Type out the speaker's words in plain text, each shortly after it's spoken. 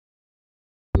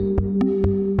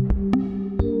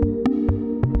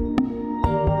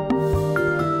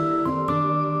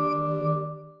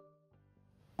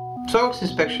SOLIDWORKS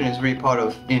inspection is really part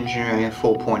of engineering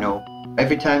 4.0.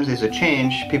 Every time there's a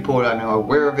change, people are now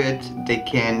aware of it. They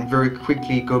can very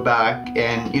quickly go back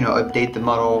and update the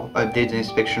model, update the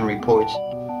inspection reports,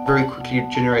 very quickly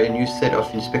generate a new set of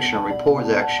inspection reports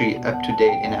that are actually up to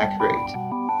date and accurate.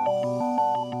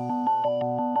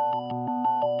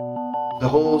 The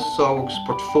whole SOLIDWORKS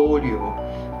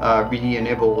portfolio really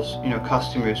enables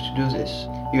customers to do this.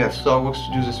 You have SOLIDWORKS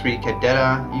to do the 3D CAD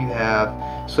data, you have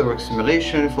SOLIDWORKS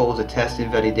simulation for the test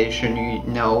and validation, you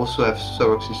now also have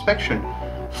SOLIDWORKS inspection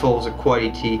for the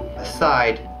quality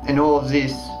side, and all of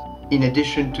this, in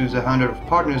addition to the 100 of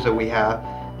partners that we have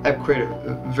created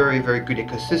a very good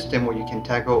ecosystem where you can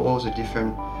tackle all the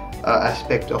different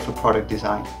aspects of a product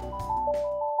design.